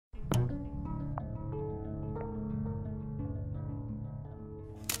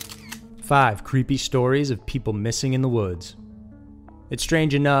5 creepy stories of people missing in the woods. It's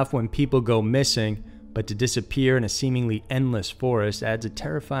strange enough when people go missing, but to disappear in a seemingly endless forest adds a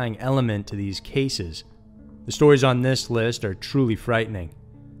terrifying element to these cases. The stories on this list are truly frightening.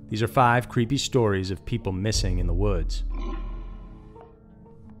 These are 5 creepy stories of people missing in the woods.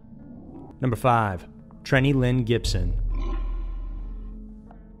 Number 5. Trenny Lynn Gibson.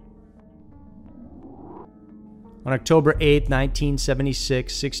 On October 8,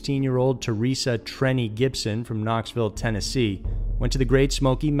 1976, 16-year-old Teresa Trenny Gibson from Knoxville, Tennessee, went to the Great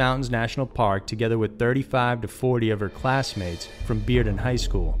Smoky Mountains National Park together with 35 to 40 of her classmates from Bearden High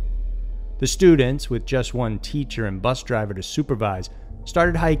School. The students, with just one teacher and bus driver to supervise,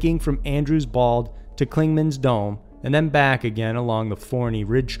 started hiking from Andrews Bald to Clingman's Dome and then back again along the Forney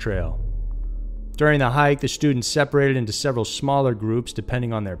Ridge Trail. During the hike, the students separated into several smaller groups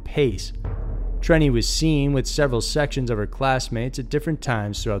depending on their pace. Trenny was seen with several sections of her classmates at different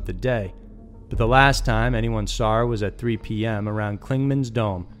times throughout the day, but the last time anyone saw her was at 3 p.m. around Clingman's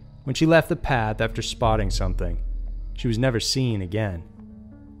Dome when she left the path after spotting something. She was never seen again.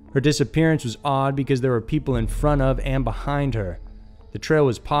 Her disappearance was odd because there were people in front of and behind her. The trail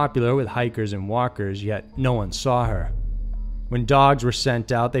was popular with hikers and walkers, yet no one saw her. When dogs were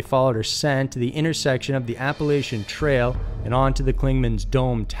sent out, they followed her scent to the intersection of the Appalachian Trail and onto the Clingman's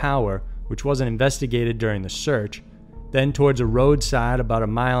Dome Tower, which wasn't investigated during the search, then towards a roadside about 1.5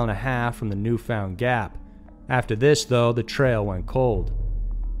 miles from the newfound gap. After this, though, the trail went cold.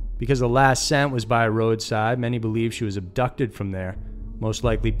 Because the last scent was by a roadside, many believe she was abducted from there, most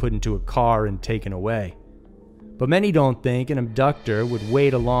likely put into a car and taken away. But many don't think an abductor would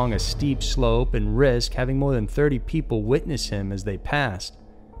wait along a steep slope and risk having more than 30 people witness him as they passed.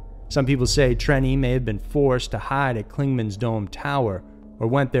 Some people say Trenny may have been forced to hide at Clingman's Dome Tower or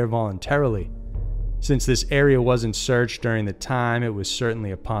went there voluntarily. Since this area wasn't searched during the time, it was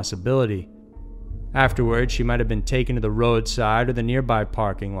certainly a possibility. Afterwards, she might have been taken to the roadside or the nearby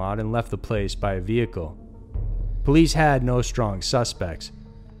parking lot and left the place by a vehicle. Police had no strong suspects.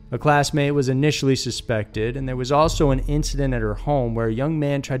 A classmate was initially suspected, and there was also an incident at her home where a young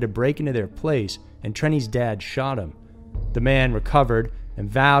man tried to break into their place and Trenny's dad shot him. The man recovered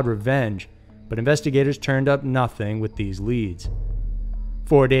and vowed revenge, but investigators turned up nothing with these leads.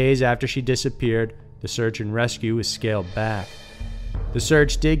 4 days after she disappeared, the search and rescue was scaled back. The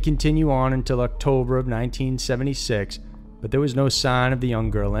search did continue on until October of 1976, but there was no sign of the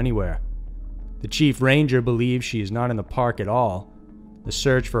young girl anywhere. The chief ranger believes she is not in the park at all. The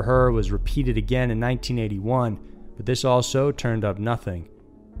search for her was repeated again in 1981, but this also turned up nothing.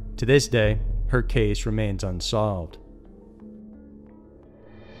 To this day, her case remains unsolved.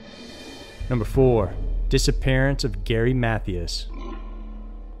 Number 4. Disappearance of Gary Mathias.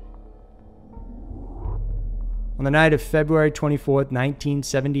 On the night of February 24,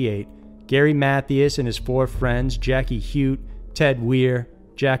 1978, Gary Mathias and his 4 friends, Jackie Hute, Ted Weir,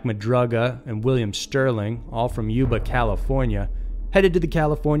 Jack Madruga, and William Sterling, all from Yuba, California, headed to the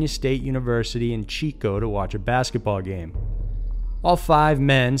California State University in Chico to watch a basketball game. All 5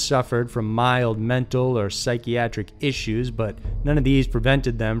 men suffered from mild mental or psychiatric issues, but none of these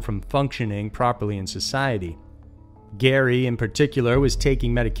prevented them from functioning properly in society. Gary, in particular, was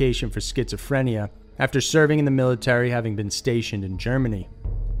taking medication for schizophrenia after serving in the military, having been stationed in Germany.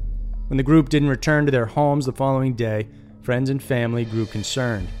 When the group didn't return to their homes the following day, friends and family grew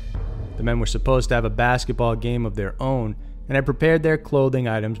concerned. The men were supposed to have a basketball game of their own and had prepared their clothing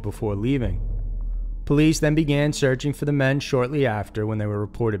items before leaving. Police then began searching for the men shortly after when they were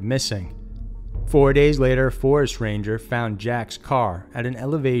reported missing. 4 days later, a forest ranger found Jack's car at an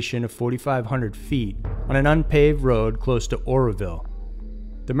elevation of 4,500 feet on an unpaved road close to Oroville.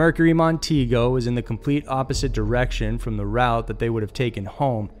 The Mercury Montego was in the complete opposite direction from the route that they would have taken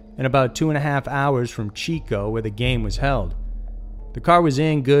home, and about 2.5 hours from Chico where the game was held. The car was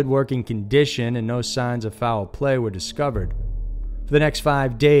in good working condition and no signs of foul play were discovered. For the next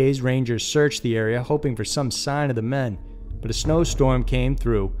 5 days, rangers searched the area hoping for some sign of the men, but a snowstorm came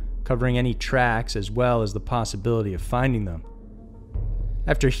through, covering any tracks as well as the possibility of finding them.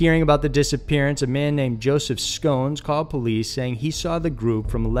 After hearing about the disappearance, a man named Joseph Scones called police saying he saw the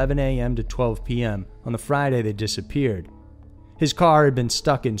group from 11 a.m. to 12 p.m. on the Friday they disappeared. His car had been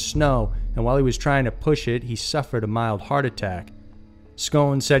stuck in snow, and while he was trying to push it, he suffered a mild heart attack.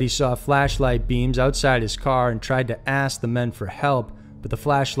 Scones said he saw flashlight beams outside his car and tried to ask the men for help, but the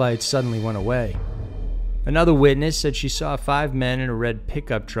flashlights suddenly went away. Another witness said she saw 5 men in a red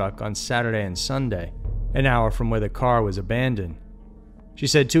pickup truck on Saturday and Sunday, an hour from where the car was abandoned. She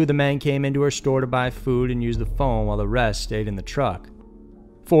said 2 of the men came into her store to buy food and use the phone while the rest stayed in the truck.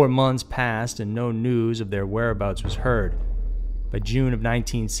 4 months passed and no news of their whereabouts was heard. By June of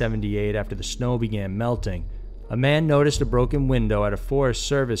 1978, after the snow began melting, a man noticed a broken window at a Forest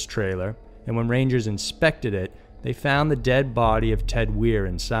Service trailer, and when rangers inspected it, they found the dead body of Ted Weir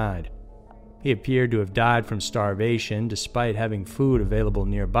inside. He appeared to have died from starvation despite having food available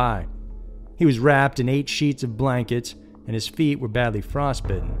nearby. He was wrapped in 8 sheets of blankets, and his feet were badly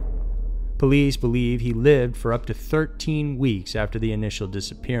frostbitten. Police believe he lived for up to 13 weeks after the initial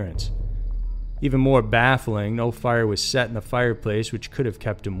disappearance. Even more baffling, no fire was set in the fireplace, which could have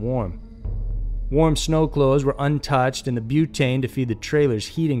kept him warm. Warm snow clothes were untouched, and the butane to feed the trailer's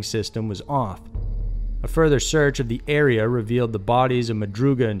heating system was off. A further search of the area revealed the bodies of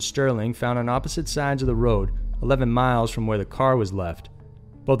Madruga and Sterling found on opposite sides of the road, 11 miles from where the car was left.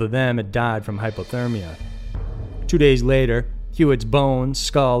 Both of them had died from hypothermia. 2 days later, Hewitt's bones,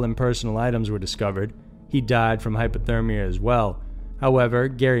 skull, and personal items were discovered. He died from hypothermia as well. However,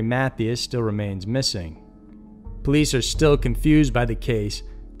 Gary Mathias still remains missing. Police are still confused by the case.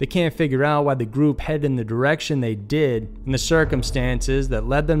 They can't figure out why the group headed in the direction they did and the circumstances that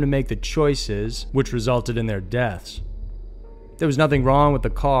led them to make the choices which resulted in their deaths. There was nothing wrong with the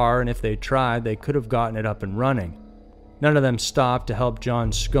car, and if they tried, they could have gotten it up and running. None of them stopped to help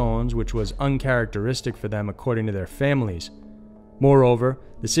John Scones, which was uncharacteristic for them according to their families. Moreover,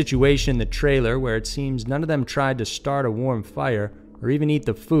 the situation in the trailer, where it seems none of them tried to start a warm fire or even eat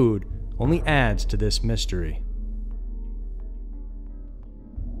the food, only adds to this mystery.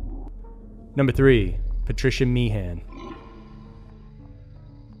 Number 3. Patricia Meehan.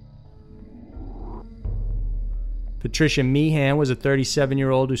 Patricia Meehan was a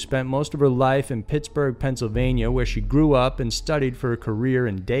 37-year-old who spent most of her life in Pittsburgh, Pennsylvania, where she grew up and studied for a career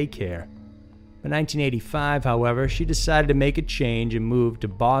in daycare. In 1985, however, she decided to make a change and moved to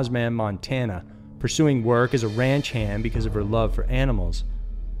Bozeman, Montana, pursuing work as a ranch hand because of her love for animals.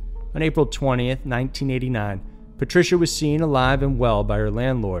 On April 20th, 1989, Patricia was seen alive and well by her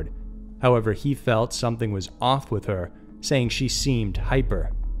landlord. However, he felt something was off with her, saying she seemed hyper.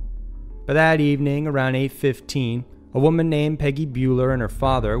 By that evening, around 8:15, a woman named Peggy Bueller and her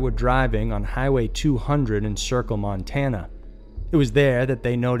father were driving on Highway 200 in Circle, Montana. It was there that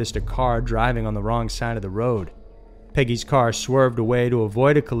they noticed a car driving on the wrong side of the road. Peggy's car swerved away to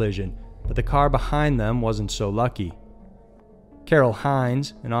avoid a collision, but the car behind them wasn't so lucky. Carol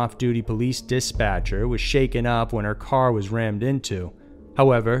Hines, an off-duty police dispatcher, was shaken up when her car was rammed into.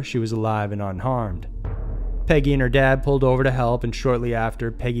 However, she was alive and unharmed. Peggy and her dad pulled over to help, and shortly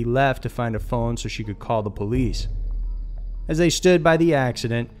after, Peggy left to find a phone so she could call the police. As they stood by the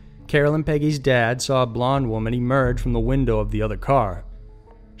accident, Carol and Peggy's dad saw a blonde woman emerge from the window of the other car.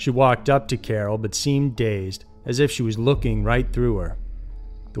 She walked up to Carol but seemed dazed, as if she was looking right through her.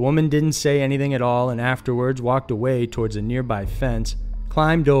 The woman didn't say anything at all and afterwards walked away towards a nearby fence,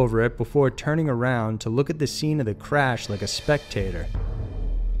 climbed over it before turning around to look at the scene of the crash like a spectator.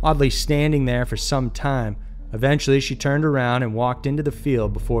 Oddly standing there for some time, eventually she turned around and walked into the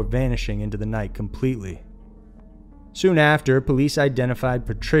field before vanishing into the night completely. Soon after, police identified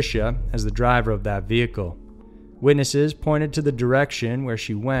Patricia as the driver of that vehicle. Witnesses pointed to the direction where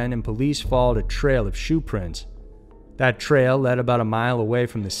she went, and police followed a trail of shoe prints. That trail led about a mile away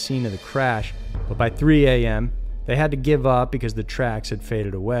from the scene of the crash, but by 3 a.m., they had to give up because the tracks had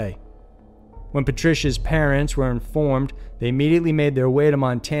faded away. When Patricia's parents were informed, they immediately made their way to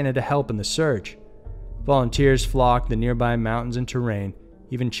Montana to help in the search. Volunteers flocked the nearby mountains and terrain,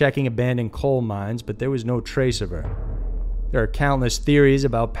 even checking abandoned coal mines, but there was no trace of her. There are countless theories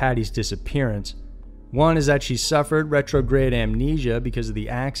about Patty's disappearance. One is that she suffered retrograde amnesia because of the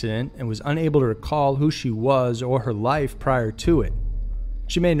accident and was unable to recall who she was or her life prior to it.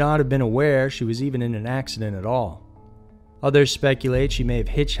 She may not have been aware she was even in an accident at all. Others speculate she may have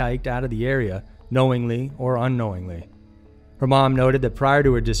hitchhiked out of the area, knowingly or unknowingly. Her mom noted that prior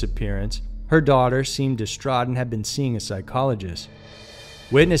to her disappearance, her daughter seemed distraught and had been seeing a psychologist.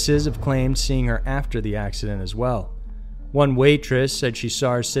 Witnesses have claimed seeing her after the accident as well. One waitress said she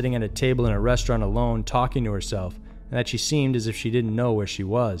saw her sitting at a table in a restaurant alone talking to herself, and that she seemed as if she didn't know where she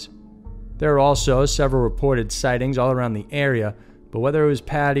was. There are also several reported sightings all around the area, but whether it was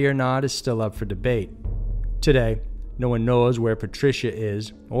Patty or not is still up for debate. Today, no one knows where Patricia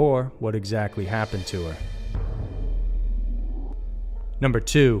is or what exactly happened to her. Number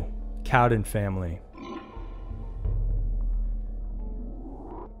 2. Cowden family.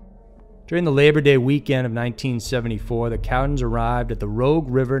 During the Labor Day weekend of 1974, the Cowdens arrived at the Rogue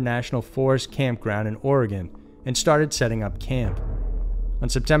River National Forest campground in Oregon and started setting up camp. On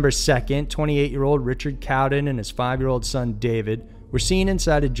September 2nd, 28-year-old Richard Cowden and his 5-year-old son David were seen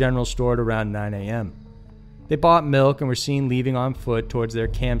inside a general store at around 9 a.m. They bought milk and were seen leaving on foot towards their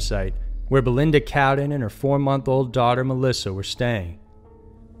campsite, where Belinda Cowden and her 4-month-old daughter Melissa were staying.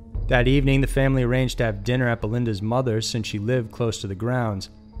 That evening, the family arranged to have dinner at Belinda's mother's since she lived close to the grounds.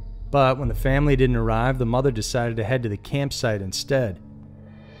 But when the family didn't arrive, the mother decided to head to the campsite instead.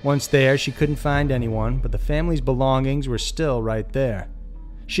 Once there, she couldn't find anyone, but the family's belongings were still right there.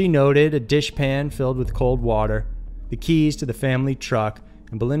 She noted a dishpan filled with cold water, the keys to the family truck,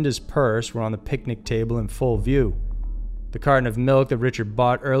 and Belinda's purse were on the picnic table in full view. The carton of milk that Richard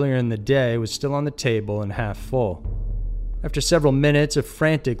bought earlier in the day was still on the table and half full. After several minutes of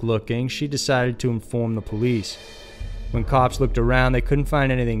frantic looking, she decided to inform the police. When cops looked around, they couldn't find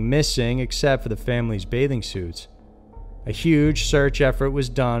anything missing except for the family's bathing suits. A huge search effort was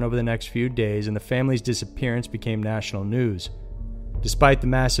done over the next few days, and the family's disappearance became national news. Despite the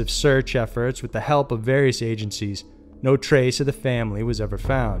massive search efforts with the help of various agencies, no trace of the family was ever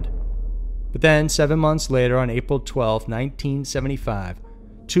found. But then, 7 months later, on April 12, 1975,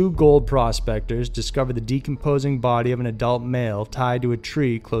 2 gold prospectors discovered the decomposing body of an adult male tied to a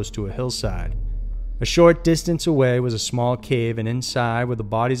tree close to a hillside. A short distance away was a small cave, and inside were the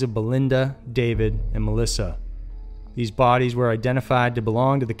bodies of Belinda, David, and Melissa. These bodies were identified to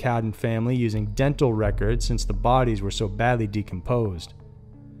belong to the Cowden family using dental records since the bodies were so badly decomposed.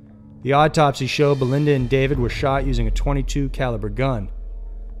 The autopsy showed Belinda and David were shot using a .22 caliber gun.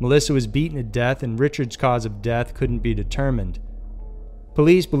 Melissa was beaten to death, and Richard's cause of death couldn't be determined.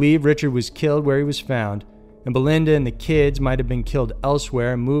 Police believe Richard was killed where he was found, and Belinda and the kids might have been killed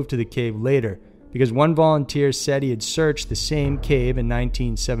elsewhere and moved to the cave later, because one volunteer said he had searched the same cave in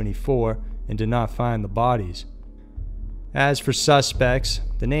 1974 and did not find the bodies. As for suspects,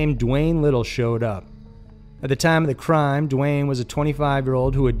 the name Dwayne Little showed up. At the time of the crime, Dwayne was a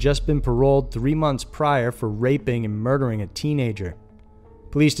 25-year-old who had just been paroled 3 months prior for raping and murdering a teenager.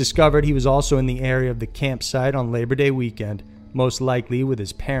 Police discovered he was also in the area of the campsite on Labor Day weekend, most likely with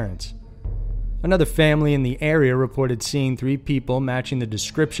his parents. Another family in the area reported seeing 3 people matching the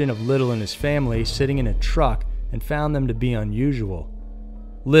description of Little and his family sitting in a truck and found them to be unusual.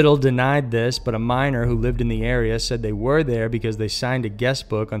 Little denied this, but a minor who lived in the area said they were there because they signed a guest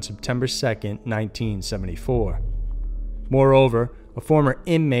book on September 2, 1974. Moreover, a former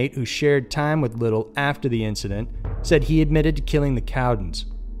inmate who shared time with Little after the incident said he admitted to killing the Cowdens.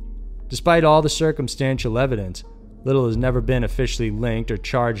 Despite all the circumstantial evidence, Little has never been officially linked or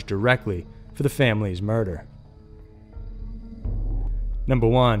charged directly for the family's murder. Number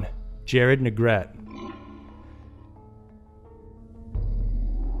 1. Jared Negrete.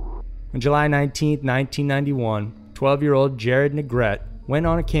 On July 19, 1991, 12-year-old Jared Negrete went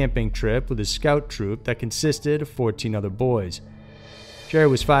on a camping trip with his scout troop that consisted of 14 other boys.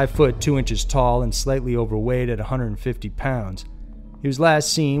 Jared was 5 foot 2 inches tall and slightly overweight at 150 pounds. He was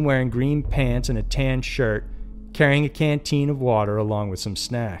last seen wearing green pants and a tan shirt, carrying a canteen of water along with some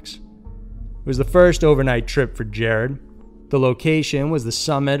snacks. It was the first overnight trip for Jared. The location was the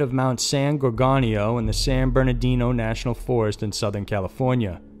summit of Mount San Gorgonio in the San Bernardino National Forest in Southern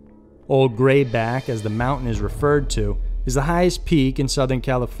California. Old Grayback, as the mountain is referred to, is the highest peak in Southern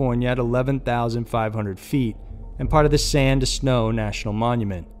California at 11,500 feet and part of the Sand to Snow National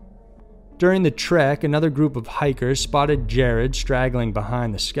Monument. During the trek, another group of hikers spotted Jared straggling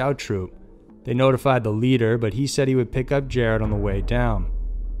behind the scout troop. They notified the leader, but he said he would pick up Jared on the way down.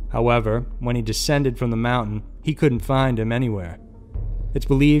 However, when he descended from the mountain, he couldn't find him anywhere. It's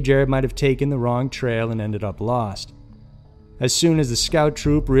believed Jared might have taken the wrong trail and ended up lost. As soon as the scout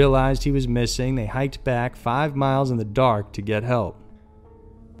troop realized he was missing, they hiked back 5 miles in the dark to get help.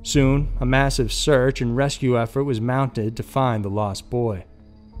 Soon, a massive search and rescue effort was mounted to find the lost boy.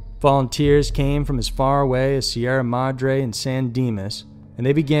 Volunteers came from as far away as Sierra Madre and San Dimas, and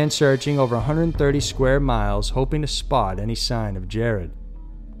they began searching over 130 square miles, hoping to spot any sign of Jared.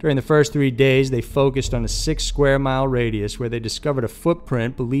 During the first 3 days, they focused on a 6 square mile radius where they discovered a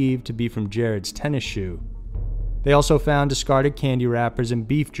footprint believed to be from Jared's tennis shoe. They also found discarded candy wrappers and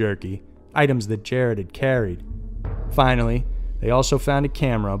beef jerky, items that Jared had carried. Finally, they also found a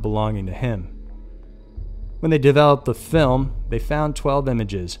camera belonging to him. When they developed the film, they found 12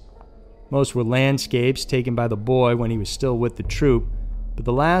 images. Most were landscapes taken by the boy when he was still with the troop, but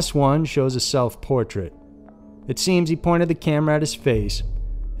the last one shows a self-portrait. It seems he pointed the camera at his face.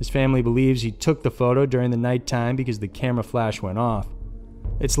 His family believes he took the photo during the nighttime because the camera flash went off.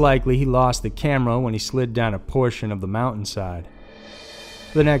 It's likely he lost the camera when he slid down a portion of the mountainside.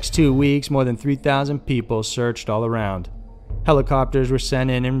 For the next 2 weeks, more than 3,000 people searched all around. Helicopters were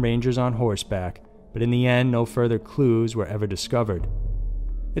sent in and rangers on horseback, but in the end, no further clues were ever discovered.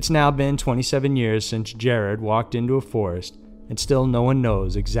 It's now been 27 years since Jared walked into a forest, and still no one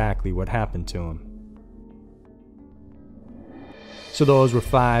knows exactly what happened to him. So those were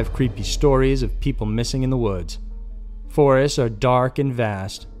 5 creepy stories of people missing in the woods. Forests are dark and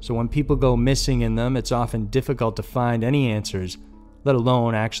vast, so when people go missing in them, it's often difficult to find any answers, let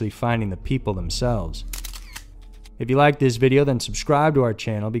alone actually finding the people themselves. If you like this video, then subscribe to our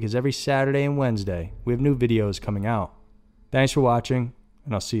channel because every Saturday and Wednesday, we have new videos coming out. Thanks for watching,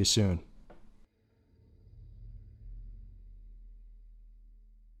 and I'll see you soon.